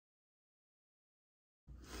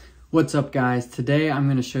What's up guys? Today I'm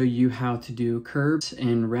going to show you how to do curbs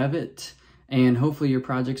in Revit, and hopefully your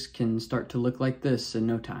projects can start to look like this in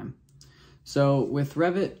no time. So with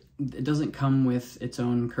Revit, it doesn't come with its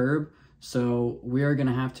own curb, so we are going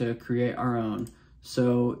to have to create our own.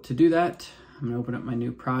 So to do that, I'm going to open up my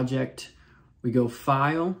new project. We go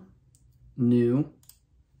File, New,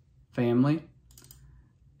 Family,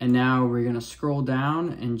 and now we're going to scroll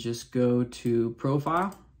down and just go to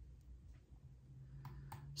Profile.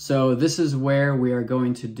 So this is where we are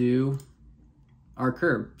going to do our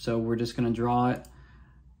curb. So we're just going to draw it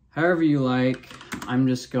however you like. I'm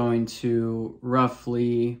just going to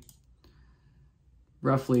roughly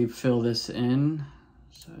fill this in.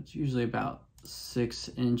 So it's usually about 6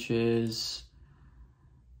 inches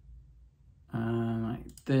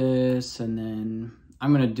like this. And then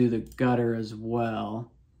I'm going to do the gutter as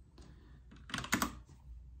well.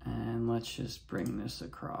 And let's just bring this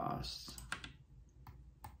across.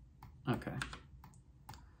 Okay,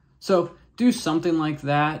 so do something like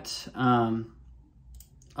that.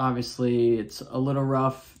 Obviously it's a little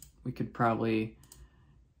rough. We could probably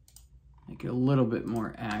make it a little bit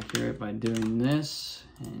more accurate by doing this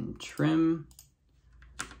and trim.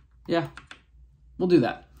 Yeah, we'll do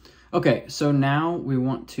that. Okay, so now we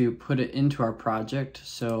want to put it into our project.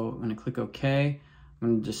 So I'm gonna click OK.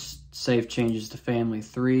 I'm gonna just save changes to family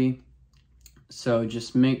 3. So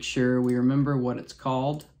just make sure we remember what it's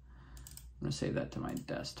called. I'm gonna save that to my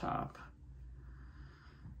desktop.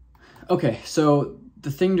 Okay, so the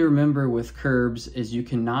thing to remember with curbs is you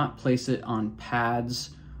cannot place it on pads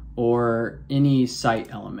or any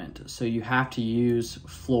site element. So you have to use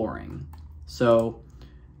flooring. So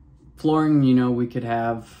flooring, you know, we could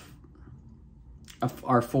have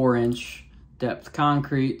our 4-inch depth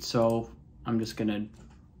concrete. So I'm just gonna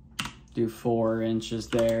do 4 inches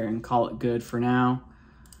there and call it good for now.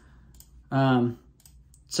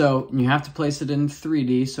 So you have to place it in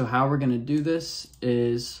 3D. So how we're going to do this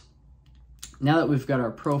is, now that we've got our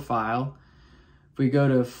profile, if we go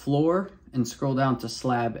to floor and scroll down to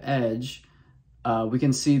slab edge, we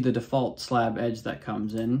can see the default slab edge that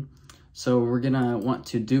comes in. So we're going to want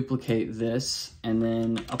to duplicate this and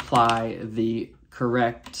then apply the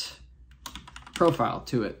correct profile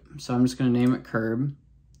to it. So I'm just going to name it curb.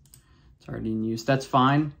 It's already in use. That's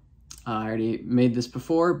fine. I already made this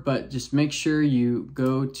before, but just make sure you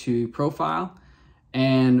go to Profile,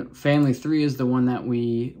 and Family 3 is the one that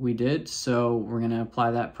we did. So we're going to apply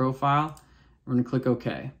that profile. We're going to click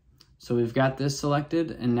OK. So we've got this selected,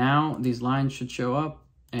 and now these lines should show up,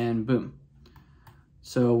 and boom.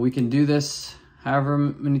 So we can do this however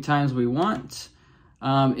many times we want.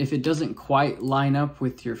 If it doesn't quite line up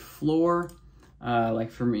with your floor, like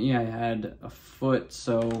for me, I had a foot,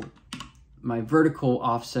 so my vertical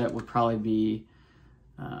offset would probably be,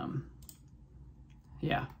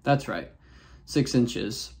 yeah, that's right, 6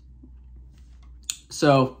 inches.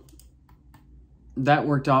 So that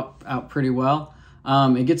worked out pretty well.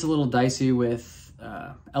 It gets a little dicey with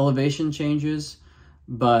elevation changes,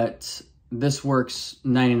 but this works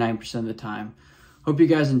 99% of the time. Hope you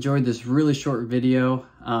guys enjoyed this really short video.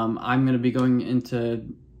 I'm going to be going into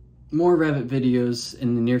more Revit videos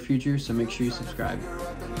in the near future, so make sure you subscribe.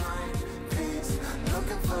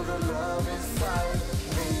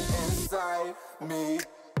 Me